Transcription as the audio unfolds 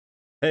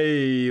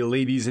Hey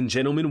ladies and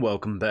gentlemen,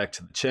 welcome back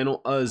to the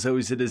channel. As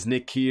always, it is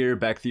Nick here,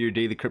 back for your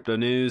daily crypto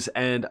news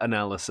and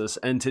analysis.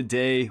 And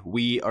today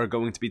we are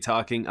going to be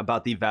talking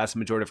about the vast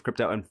majority of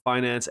crypto and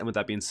finance. And with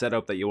that being said, I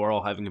hope that you are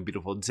all having a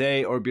beautiful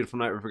day or a beautiful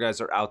night wherever you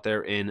guys are out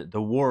there in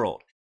the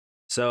world.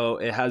 So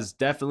it has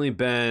definitely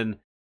been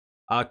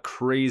a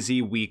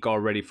crazy week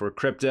already for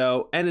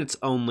crypto, and it's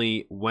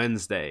only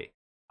Wednesday.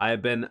 I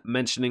have been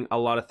mentioning a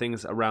lot of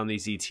things around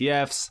these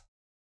ETFs,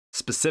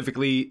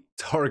 specifically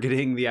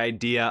targeting the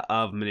idea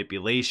of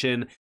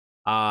manipulation.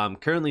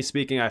 Currently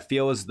speaking, I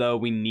feel as though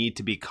we need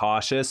to be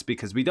cautious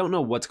because we don't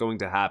know what's going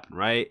to happen,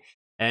 right?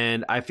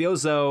 And I feel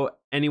as though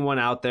anyone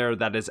out there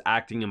that is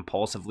acting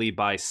impulsively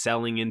by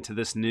selling into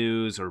this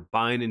news or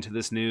buying into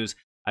this news,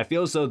 I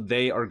feel as though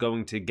they are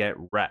going to get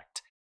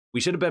wrecked. We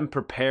should have been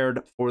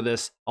prepared for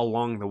this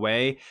along the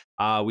way.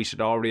 We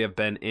should already have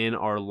been in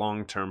our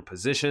long-term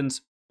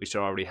positions. We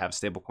should already have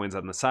stablecoins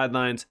on the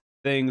sidelines,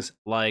 things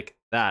like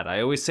that.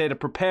 I always say to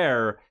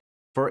prepare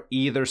for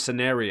either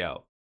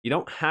scenario. You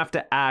don't have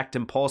to act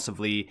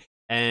impulsively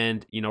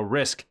and,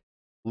 risk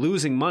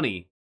losing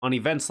money on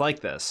events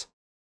like this.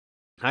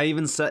 I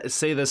even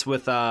say this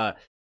with, the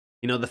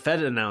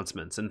Fed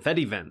announcements and Fed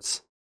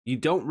events. You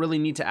don't really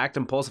need to act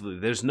impulsively.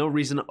 There's no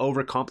reason to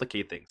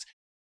overcomplicate things.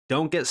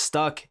 Don't get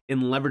stuck in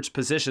leveraged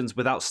positions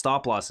without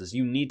stop losses.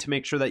 You need to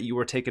make sure that you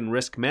are taking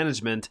risk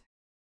management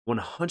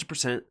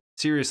 100%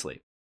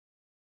 seriously.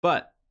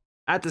 But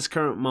at this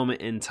current moment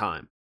in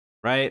time,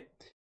 right?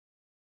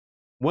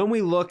 When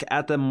we look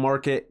at the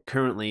market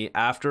currently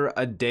after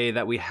a day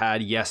that we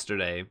had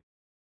yesterday,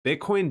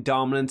 Bitcoin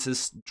dominance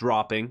is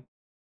dropping.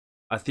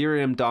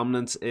 Ethereum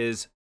dominance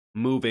is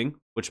moving,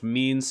 which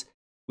means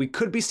we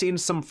could be seeing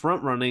some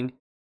front running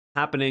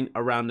happening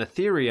around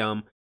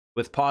Ethereum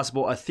with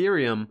possible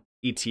Ethereum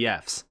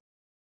ETFs.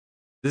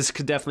 This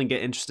could definitely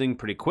get interesting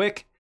pretty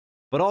quick,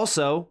 but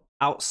also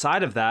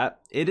outside of that,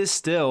 it is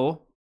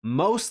still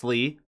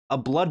mostly a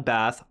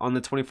bloodbath on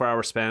the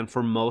 24-hour span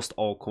for most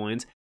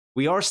altcoins.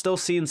 We are still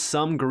seeing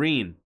some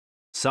green.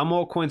 Some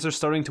altcoins are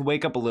starting to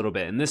wake up a little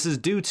bit, and this is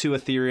due to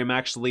Ethereum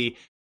actually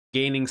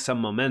gaining some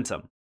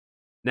momentum.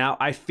 Now,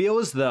 I feel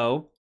as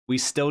though we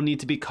still need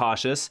to be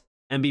cautious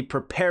and be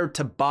prepared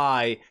to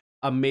buy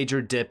a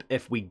major dip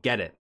if we get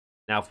it.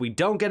 Now, if we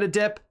don't get a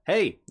dip,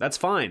 hey, that's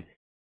fine.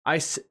 I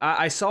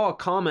saw a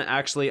comment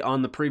actually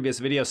on the previous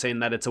video saying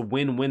that it's a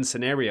win-win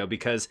scenario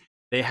because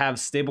they have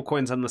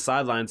stablecoins on the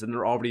sidelines and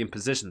they're already in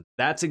position.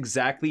 That's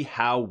exactly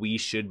how we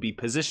should be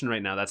positioned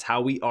right now. That's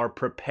how we are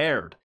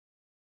prepared.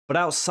 But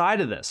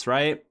outside of this,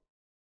 right,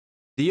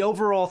 the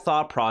overall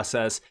thought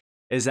process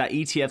is that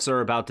ETFs are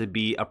about to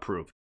be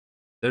approved.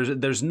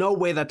 There's no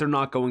way that they're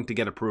not going to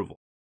get approval.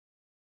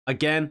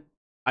 Again,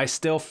 I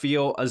still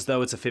feel as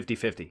though it's a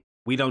 50-50.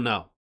 We don't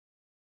know.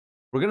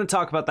 We're going to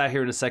talk about that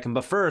here in a second.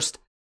 But first,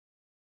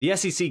 the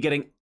SEC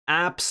getting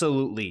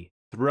absolutely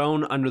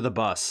thrown under the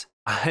bus.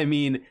 I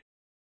mean,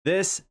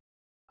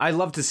 I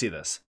love to see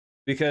this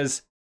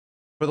because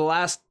for the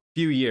last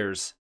few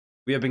years,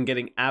 we have been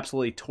getting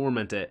absolutely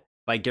tormented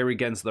by Gary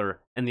Gensler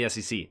and the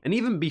SEC. And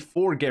even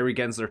before Gary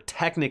Gensler,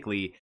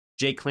 technically,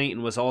 Jay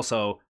Clayton was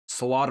also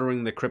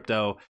slaughtering the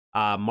crypto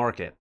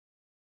market.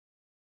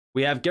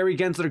 We have Gary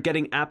Gensler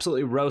getting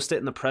absolutely roasted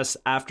in the press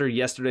after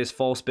yesterday's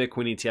false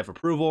Bitcoin ETF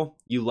approval.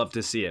 You love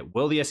to see it.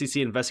 Will the SEC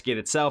investigate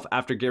itself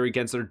after Gary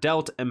Gensler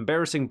dealt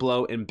embarrassing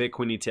blow in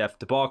Bitcoin ETF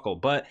debacle?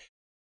 But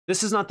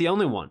this is not the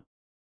only one.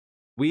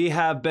 We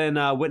have been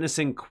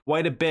witnessing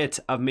quite a bit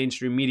of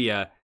mainstream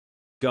media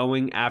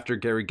going after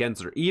Gary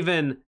Gensler.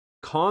 Even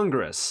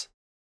Congress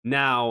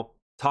now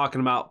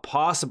talking about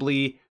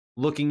possibly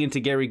looking into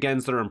Gary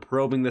Gensler and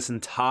probing this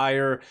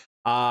entire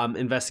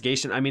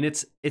investigation. I mean,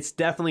 it's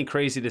definitely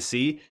crazy to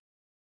see.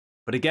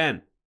 But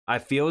again, I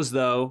feel as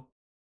though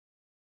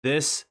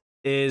this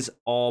is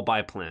all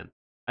by plan.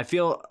 I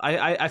feel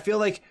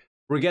like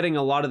we're getting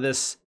a lot of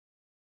this.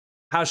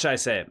 How should I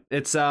say it?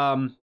 It's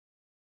a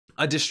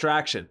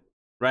distraction,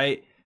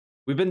 right?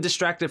 We've been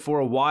distracted for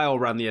a while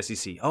around the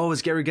SEC. Oh,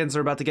 is Gary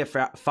Gensler about to get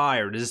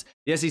fired? Is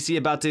the SEC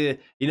about to,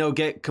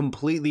 get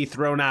completely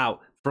thrown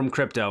out from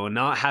crypto and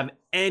not have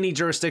any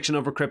jurisdiction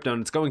over crypto? And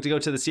it's going to go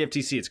to the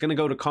CFTC. It's going to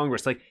go to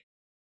Congress. Like,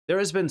 there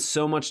has been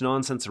so much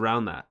nonsense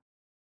around that.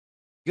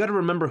 You got to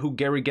remember who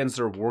Gary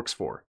Gensler works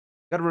for.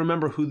 You got to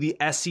remember who the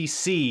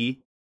SEC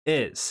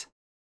is.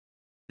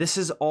 This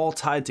is all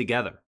tied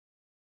together.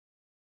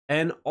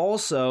 And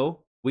also,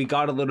 we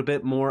got a little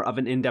bit more of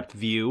an in-depth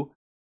view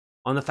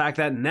on the fact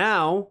that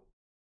now,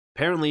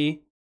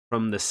 apparently,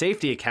 from the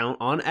safety account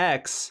on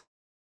X,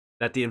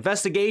 that the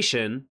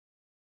investigation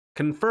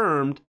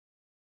confirmed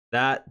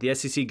that the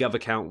SEC Gov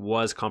account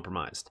was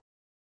compromised.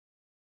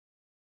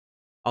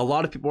 A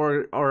lot of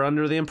people are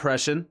under the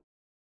impression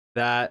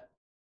that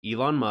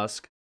Elon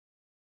Musk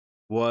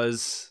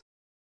was,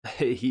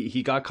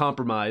 he got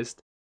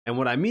compromised. And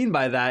what I mean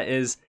by that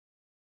is,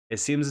 it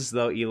seems as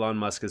though Elon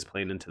Musk is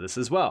playing into this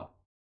as well.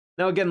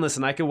 Now, again,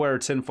 listen, I could wear a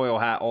tinfoil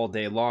hat all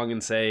day long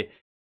and say,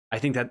 I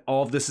think that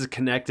all of this is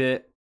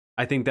connected.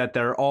 I think that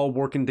they're all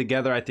working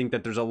together. I think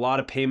that there's a lot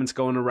of payments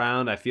going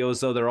around. I feel as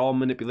though they're all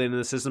manipulating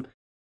the system.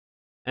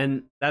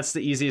 And that's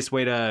the easiest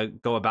way to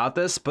go about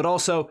this. But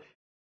also,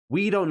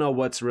 we don't know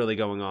what's really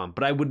going on.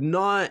 But I would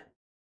not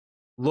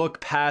look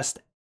past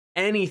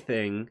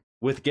anything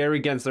with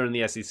Gary Gensler and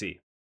the SEC,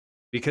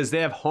 because they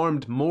have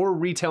harmed more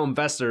retail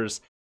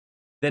investors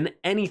than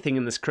anything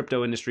in this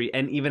crypto industry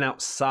and even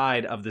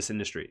outside of this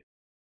industry.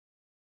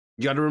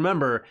 You got to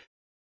remember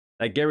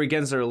that Gary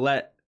Gensler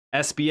let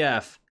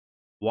SBF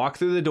walk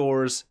through the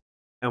doors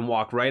and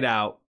walk right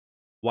out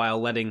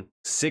while letting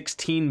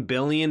 $16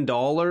 billion,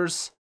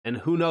 and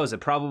who knows, it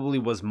probably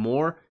was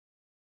more,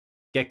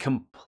 get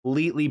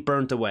completely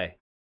burnt away.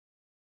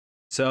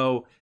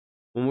 So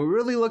when we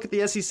really look at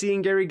the SEC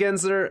and Gary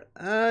Gensler,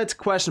 it's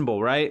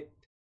questionable, right?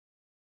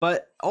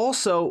 But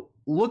also,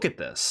 look at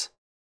this.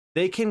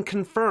 They can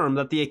confirm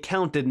that the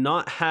account did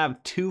not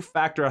have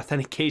two-factor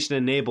authentication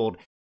enabled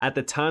at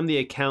the time the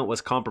account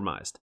was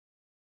compromised.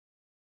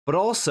 But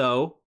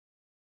also,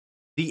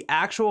 the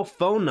actual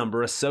phone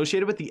number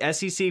associated with the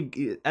SEC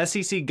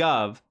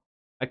Gov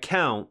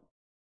account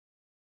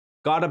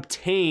got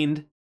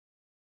obtained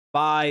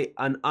by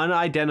an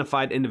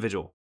unidentified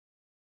individual.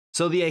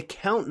 So the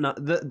account,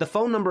 the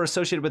phone number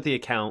associated with the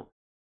account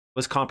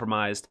was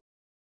compromised,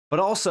 but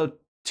also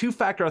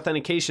two-factor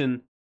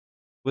authentication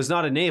was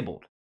not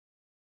enabled.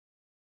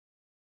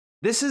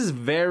 This is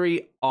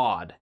very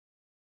odd.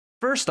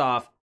 First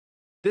off,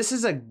 this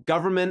is a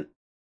government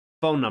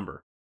phone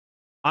number.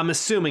 I'm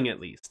assuming, at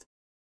least.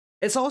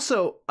 It's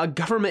also a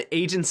government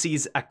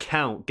agency's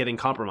account getting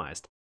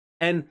compromised.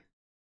 And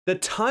the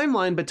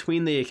timeline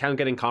between the account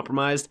getting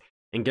compromised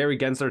and Gary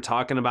Gensler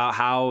talking about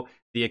how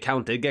the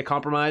account did get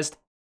compromised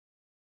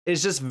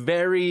is just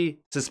very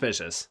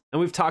suspicious. And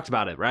we've talked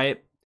about it,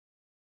 right?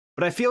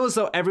 But I feel as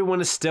though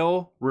everyone is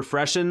still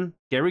refreshing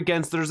Gary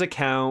Gensler's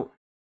account,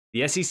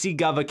 the SEC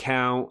Gov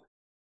account,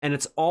 and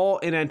it's all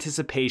in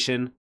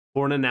anticipation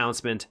for an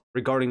announcement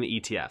regarding the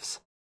ETFs.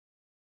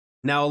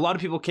 Now, a lot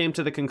of people came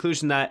to the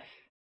conclusion that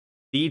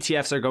the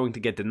ETFs are going to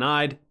get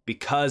denied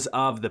because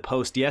of the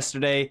post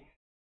yesterday.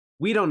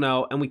 We don't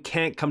know, and we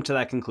can't come to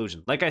that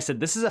conclusion. Like I said,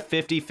 this is a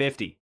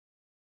 50-50.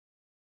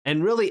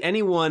 And really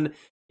anyone,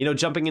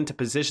 jumping into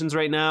positions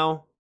right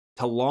now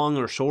to long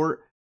or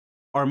short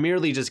are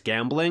merely just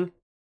gambling.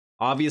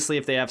 Obviously,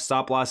 if they have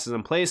stop losses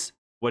in place,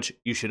 which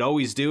you should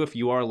always do if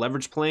you are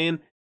leverage playing,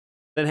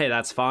 then hey,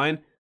 that's fine.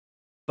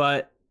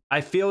 But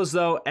I feel as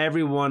though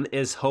everyone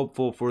is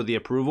hopeful for the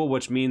approval,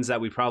 which means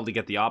that we probably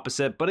get the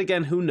opposite. But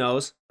again, who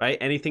knows, right?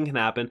 Anything can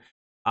happen.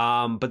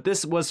 But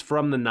this was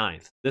from the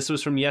 9th. This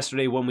was from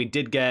yesterday when we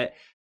did get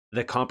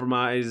the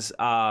compromised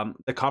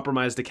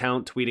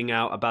account tweeting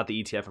out about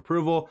the ETF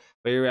approval.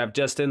 But here we have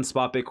Justin,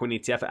 Spot Bitcoin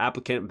ETF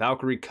applicant.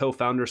 Valkyrie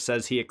co-founder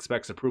says he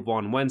expects approval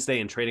on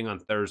Wednesday and trading on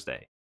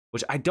Thursday,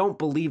 which I don't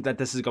believe that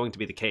this is going to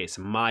be the case,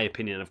 in my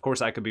opinion. Of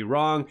course, I could be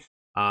wrong.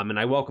 And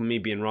I welcome me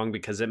being wrong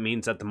because it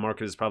means that the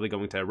market is probably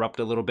going to erupt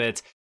a little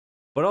bit.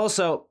 But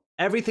also,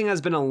 everything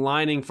has been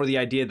aligning for the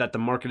idea that the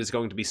market is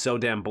going to be so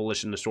damn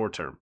bullish in the short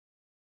term.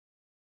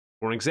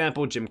 For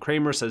example, Jim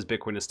Cramer says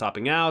Bitcoin is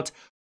topping out,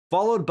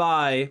 followed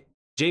by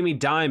Jamie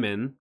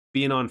Dimon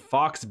being on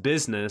Fox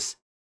Business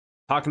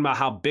talking about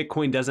how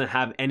Bitcoin doesn't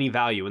have any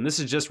value. And this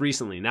is just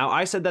recently. Now,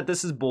 I said that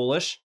this is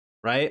bullish,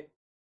 right?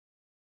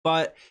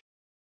 But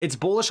it's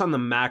bullish on the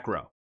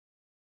macro.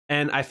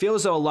 And I feel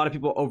as though a lot of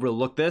people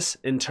overlook this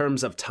in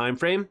terms of time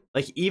frame.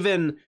 Like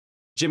even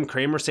Jim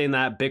Cramer saying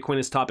that Bitcoin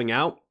is topping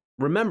out.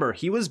 Remember,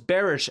 he was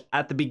bearish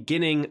at the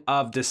beginning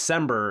of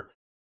December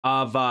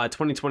of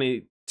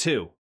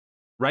 2022,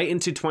 right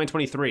into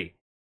 2023.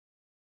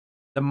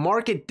 The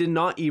market did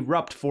not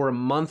erupt for a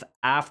month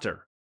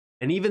after.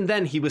 And even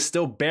then, he was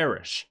still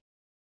bearish.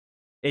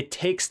 It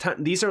takes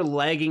time. These are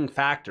lagging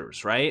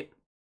factors, right?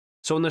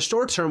 So in the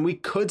short term, we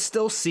could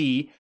still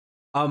see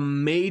a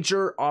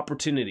major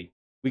opportunity.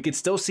 We could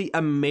still see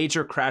a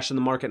major crash in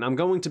the market, and I'm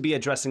going to be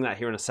addressing that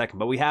here in a second.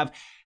 But we have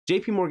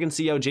JP Morgan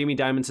CEO Jamie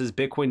Dimon says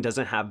Bitcoin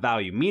doesn't have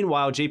value.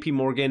 Meanwhile, JP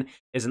Morgan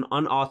is an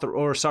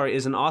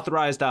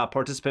authorized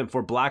participant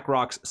for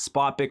BlackRock's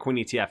Spot Bitcoin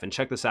ETF. And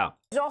check this out.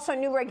 There's also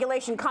new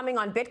regulation coming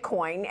on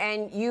Bitcoin,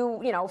 and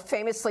you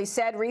famously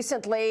said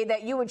recently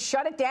that you would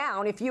shut it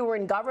down if you were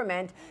in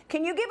government.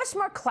 Can you give us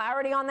more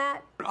clarity on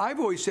that? What I've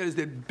always said is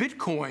that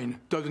Bitcoin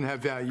doesn't have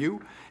value,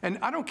 and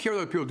I don't care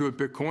what people do with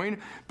Bitcoin,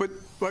 but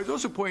what I was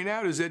also pointing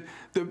out is that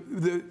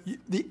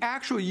the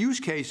actual use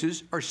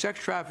cases are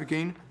sex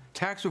trafficking,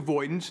 tax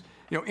avoidance,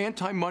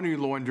 anti-money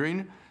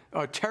laundering,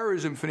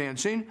 terrorism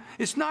financing.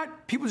 It's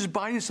not people just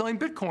buying and selling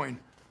Bitcoin.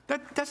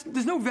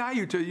 There's no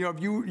value to if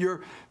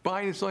you're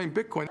buying and selling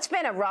Bitcoin. It's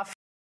been a rough.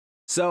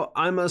 So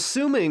I'm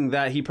assuming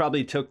that he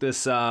probably took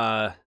this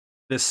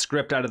this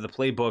script out of the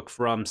playbook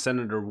from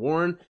Senator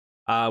Warren.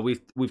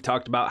 We've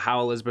talked about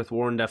how Elizabeth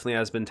Warren definitely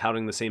has been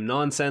touting the same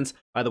nonsense.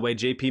 By the way,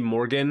 JP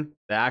Morgan,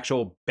 the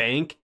actual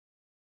bank,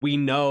 we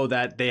know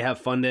that they have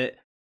funded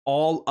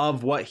all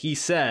of what he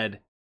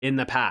said in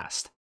the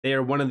past. They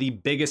are one of the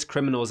biggest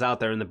criminals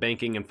out there in the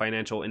banking and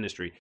financial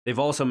industry. They've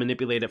also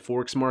manipulated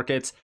forex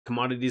markets,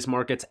 commodities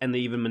markets, and they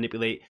even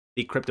manipulate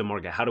the crypto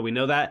market. How do we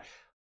know that?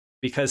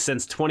 Because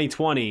since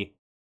 2020,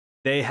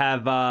 they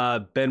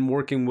have been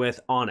working with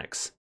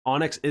Onyx.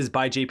 Onyx is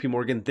by JP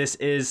Morgan. This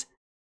is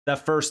the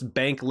first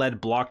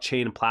bank-led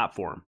blockchain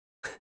platform.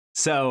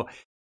 So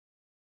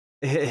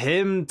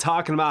him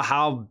talking about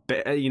how,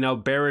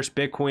 bearish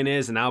Bitcoin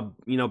is and how,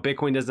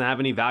 Bitcoin doesn't have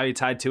any value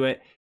tied to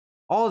it.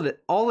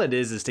 All it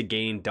is to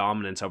gain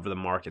dominance over the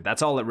market.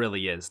 That's all it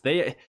really is.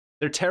 They're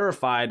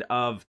terrified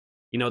of,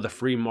 the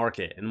free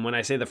market. And when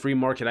I say the free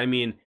market, I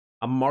mean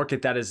a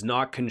market that is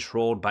not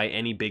controlled by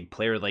any big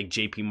player like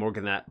JP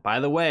Morgan. That, by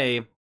the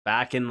way,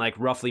 back in like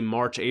roughly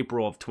March,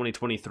 April of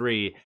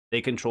 2023,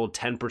 they controlled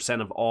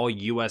 10% of all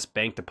US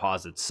bank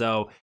deposits.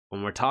 So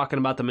when we're talking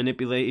about the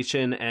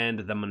manipulation and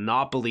the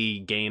monopoly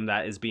game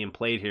that is being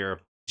played here,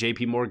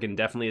 JP Morgan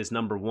definitely is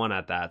number one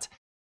at that.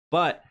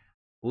 But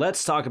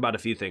let's talk about a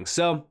few things.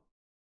 So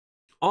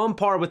on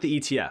par with the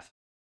ETF,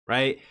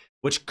 right?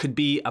 Which could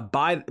be a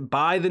buy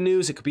the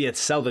news, it could be a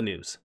sell the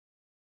news.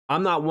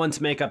 I'm not one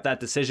to make up that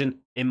decision.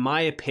 In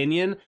my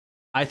opinion,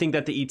 I think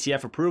that the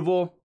ETF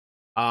approval,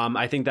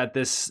 I think that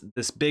this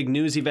big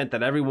news event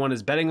that everyone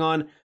is betting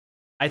on,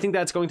 I think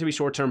that's going to be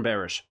short-term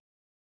bearish.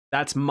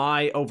 That's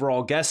my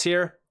overall guess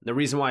here. The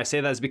reason why I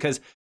say that is because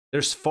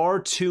there's far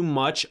too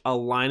much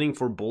aligning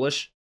for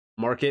bullish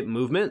market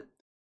movement.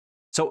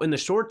 So in the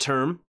short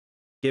term,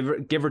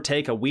 give or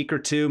take a week or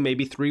two,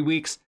 maybe 3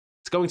 weeks,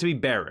 it's going to be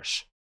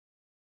bearish.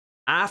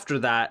 After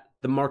that,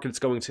 the market's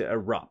going to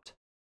erupt.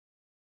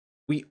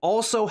 We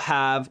also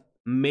have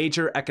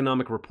major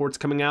economic reports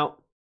coming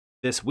out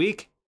this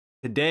week.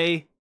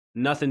 Today,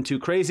 nothing too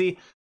crazy,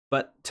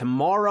 but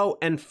tomorrow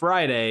and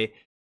Friday,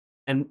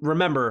 and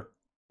remember,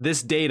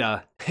 this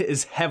data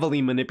is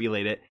heavily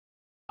manipulated.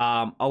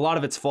 A lot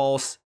of it's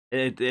false.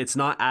 It's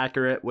not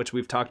accurate, which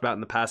we've talked about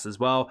in the past as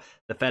well.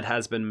 The Fed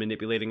has been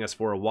manipulating us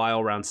for a while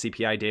around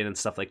CPI data and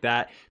stuff like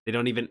that. They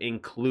don't even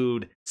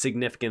include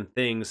significant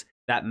things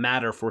that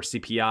matter for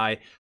CPI.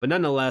 But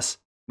nonetheless,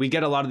 we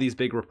get a lot of these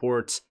big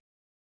reports.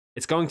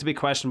 It's going to be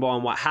questionable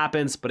on what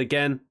happens. But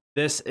again,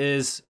 this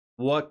is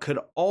what could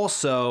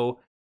also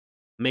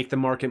make the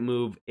market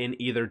move in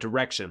either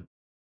direction.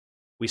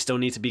 We still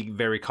need to be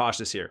very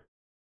cautious here.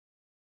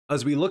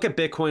 As we look at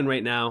Bitcoin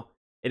right now,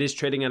 it is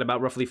trading at about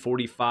roughly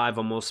 45,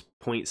 almost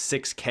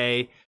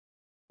 0.6K.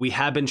 We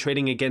have been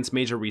trading against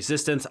major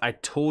resistance. I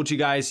told you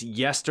guys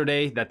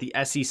yesterday that the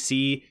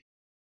SEC,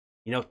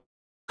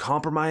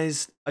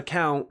 compromised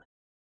account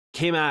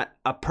came at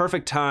a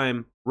perfect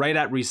time right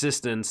at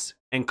resistance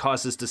and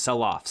caused us to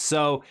sell off.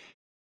 So,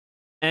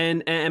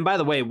 and by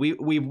the way,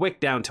 we wicked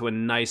down to a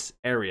nice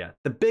area.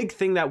 The big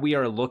thing that we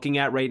are looking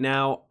at right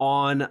now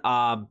on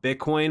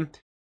Bitcoin.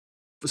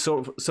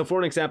 So for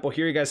an example,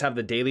 here you guys have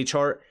the daily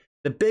chart.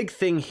 The big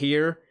thing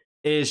here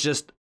is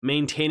just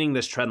maintaining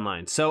this trend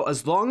line. So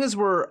as long as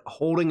we're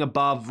holding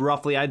above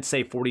roughly, I'd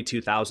say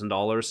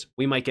 $42,000,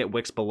 we might get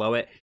wicks below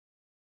it.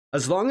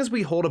 As long as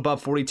we hold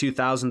above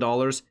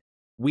 $42,000,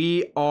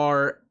 we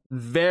are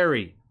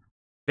very,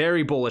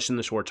 very bullish in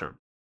the short term.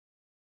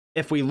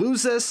 If we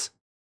lose this,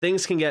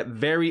 things can get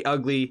very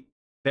ugly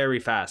very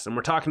fast. And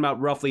we're talking about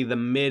roughly the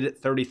mid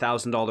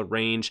 $30,000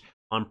 range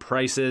on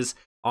prices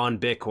on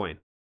Bitcoin.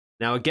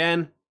 Now,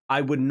 again, I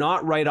would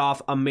not write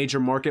off a major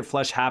market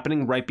flush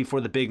happening right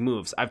before the big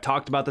moves. I've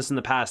talked about this in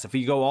the past. If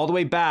you go all the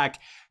way back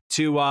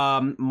to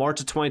March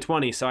of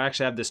 2020, so I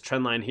actually have this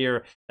trend line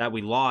here that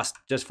we lost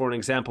just for an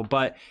example.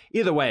 But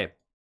either way,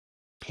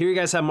 here you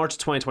guys have March of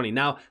 2020.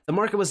 Now, the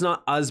market was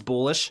not as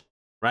bullish,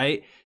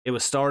 right? It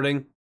was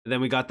starting. Then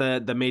we got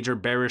the major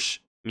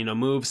bearish,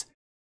 moves.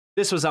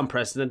 This was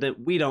unprecedented.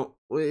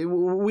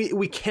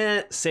 We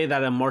can't say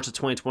that a March of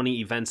 2020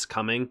 event's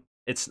coming.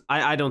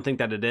 I don't think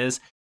that it is.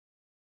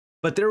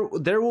 But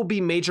there will be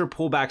major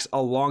pullbacks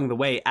along the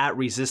way at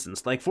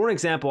resistance. Like, for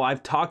example,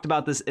 I've talked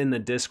about this in the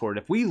Discord.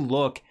 If we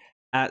look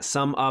at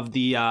some of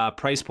the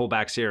price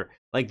pullbacks here,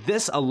 like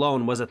this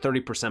alone was a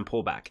 30%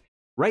 pullback.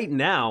 Right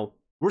now,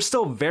 we're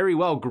still very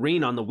well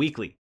green on the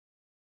weekly.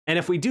 And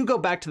if we do go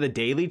back to the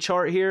daily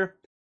chart here,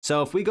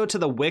 so if we go to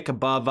the wick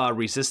above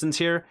resistance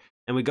here,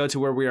 and we go to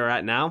where we are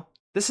at now,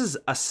 this is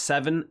a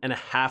 7.5%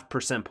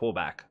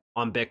 pullback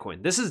on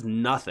Bitcoin. This is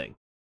nothing.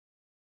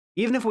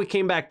 Even if we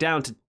came back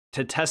down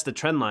to test the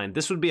trend line,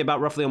 this would be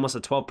about roughly almost a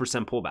 12%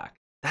 pullback.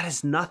 That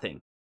is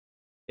nothing.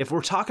 If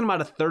we're talking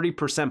about a 30%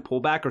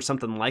 pullback or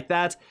something like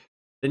that,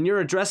 then you're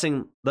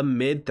addressing the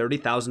mid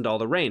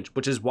 $30,000 range,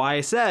 which is why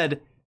I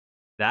said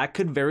that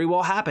could very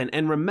well happen.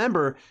 And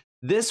remember,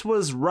 this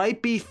was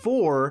right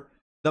before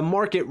the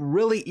market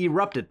really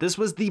erupted. This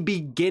was the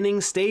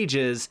beginning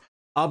stages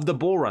of the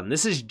bull run.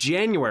 This is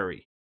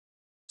January.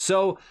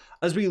 So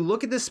as we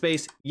look at this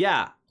space,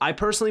 yeah, I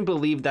personally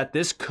believe that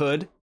this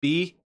could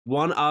be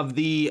one of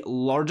the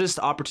largest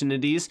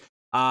opportunities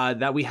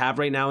that we have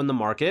right now in the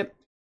market.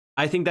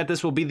 I think that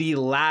this will be the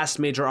last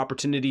major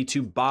opportunity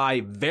to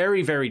buy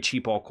very, very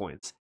cheap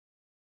altcoins.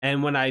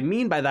 And what I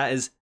mean by that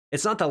is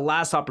it's not the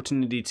last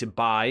opportunity to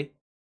buy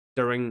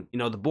during,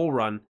 the bull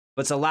run,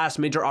 but it's the last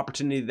major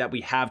opportunity that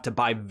we have to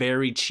buy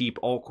very cheap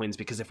altcoins.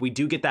 Because if we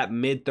do get that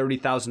mid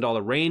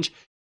 $30,000 range,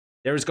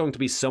 there's going to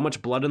be so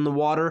much blood in the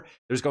water.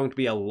 There's going to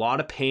be a lot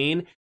of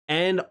pain.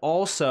 and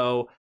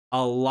also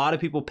a lot of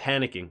people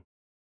panicking.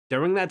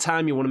 During that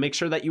time, you want to make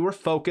sure that you are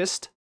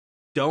focused.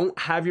 Don't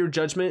have your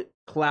judgment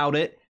cloud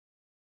it.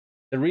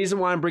 The reason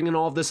why I'm bringing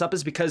all of this up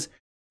is because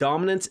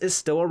dominance is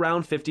still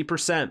around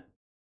 50%.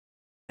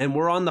 And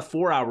we're on the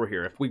 4-hour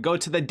here. If we go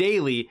to the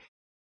daily,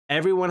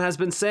 everyone has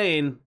been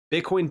saying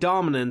Bitcoin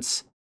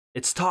dominance,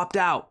 it's topped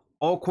out.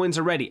 Altcoins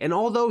are ready. And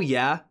although,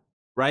 yeah,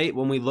 right,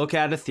 when we look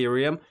at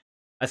Ethereum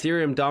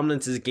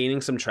dominance is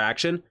gaining some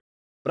traction.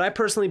 But I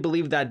personally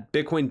believe that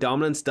Bitcoin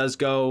dominance does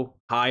go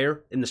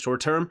higher in the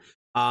short term.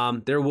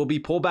 There will be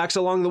pullbacks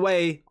along the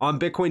way on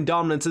Bitcoin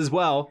dominance as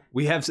well.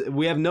 We have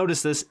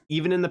noticed this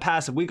even in the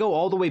past. If we go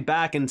all the way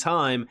back in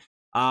time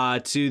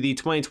to the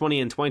 2020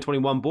 and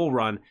 2021 bull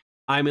run,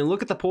 I mean,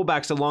 look at the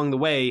pullbacks along the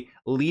way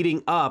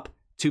leading up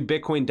to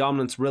Bitcoin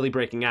dominance really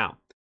breaking out.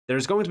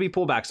 There's going to be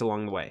pullbacks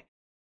along the way.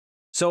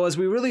 So as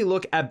we really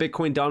look at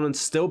Bitcoin dominance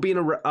still being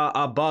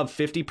above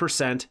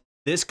 50%,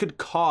 this could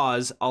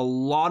cause a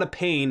lot of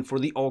pain for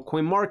the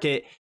altcoin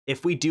market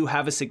if we do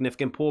have a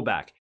significant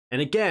pullback.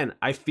 And again,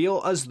 I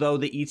feel as though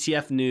the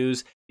ETF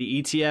news,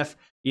 the ETF,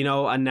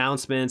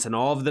 announcements and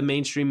all of the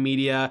mainstream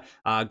media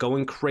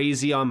going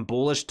crazy on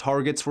bullish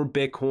targets for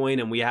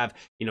Bitcoin. And we have,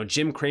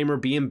 Jim Cramer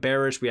being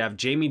bearish. We have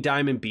Jamie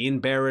Dimon being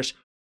bearish.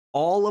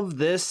 All of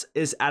this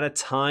is at a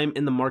time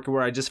in the market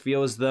where I just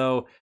feel as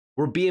though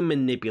we're being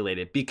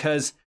manipulated,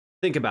 because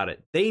think about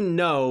it. They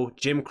know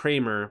Jim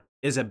Cramer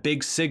is a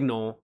big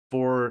signal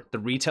for the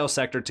retail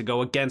sector to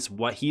go against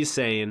what he's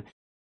saying.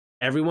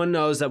 Everyone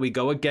knows that we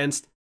go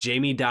against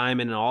Jamie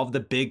Dimon and all of the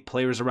big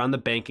players around the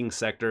banking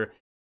sector.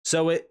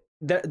 So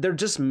they're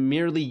just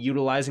merely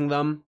utilizing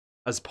them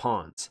as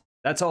pawns.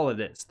 That's all it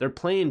is. They're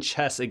playing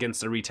chess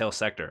against the retail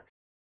sector.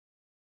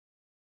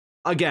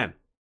 Again,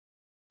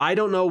 I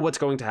don't know what's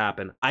going to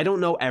happen. I don't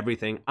know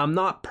everything. I'm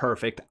not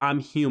perfect. I'm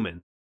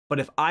human. But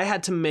if I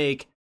had to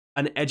make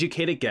an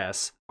educated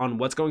guess on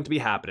what's going to be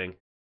happening,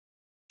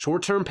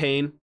 short-term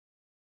pain,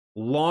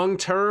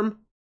 long-term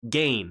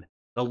gain.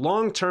 The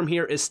long-term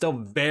here is still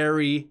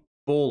very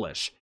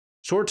bullish.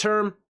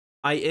 Short-term,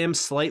 I am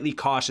slightly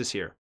cautious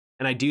here.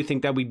 And I do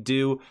think that we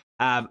do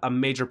have a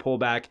major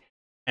pullback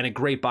and a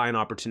great buying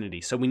opportunity.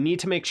 So we need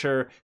to make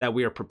sure that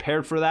we are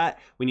prepared for that.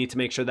 We need to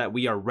make sure that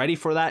we are ready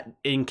for that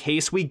in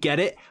case we get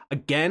it.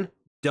 Again,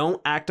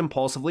 don't act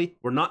impulsively.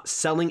 We're not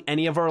selling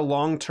any of our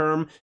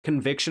long-term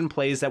conviction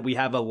plays that we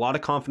have a lot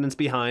of confidence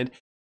behind.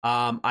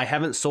 I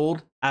haven't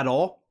sold at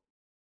all.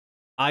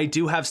 I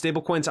do have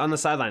stablecoins on the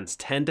sidelines,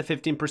 10 to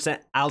 15%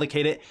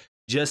 allocated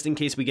just in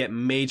case we get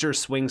major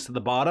swings to the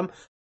bottom.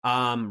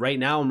 Right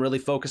now, I'm really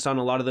focused on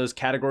a lot of those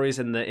categories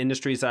and the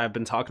industries that I've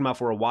been talking about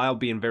for a while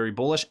being very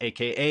bullish,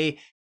 aka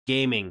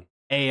gaming,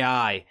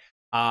 AI,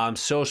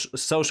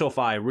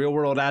 SocialFi, real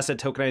world asset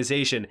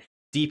tokenization,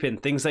 Deepen,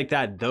 things like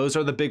that. Those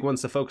are the big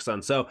ones to focus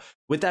on. So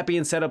with that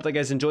being said, I hope you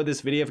guys enjoyed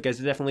this video. If you guys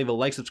did, definitely leave a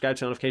like, subscribe,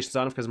 turn notifications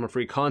on because I'm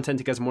free content.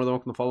 You guys are more than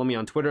welcome to follow me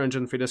on Twitter and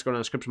join the free Discord in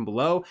the description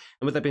below.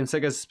 And with that being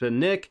said, guys, it's been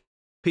Nick.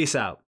 Peace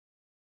out.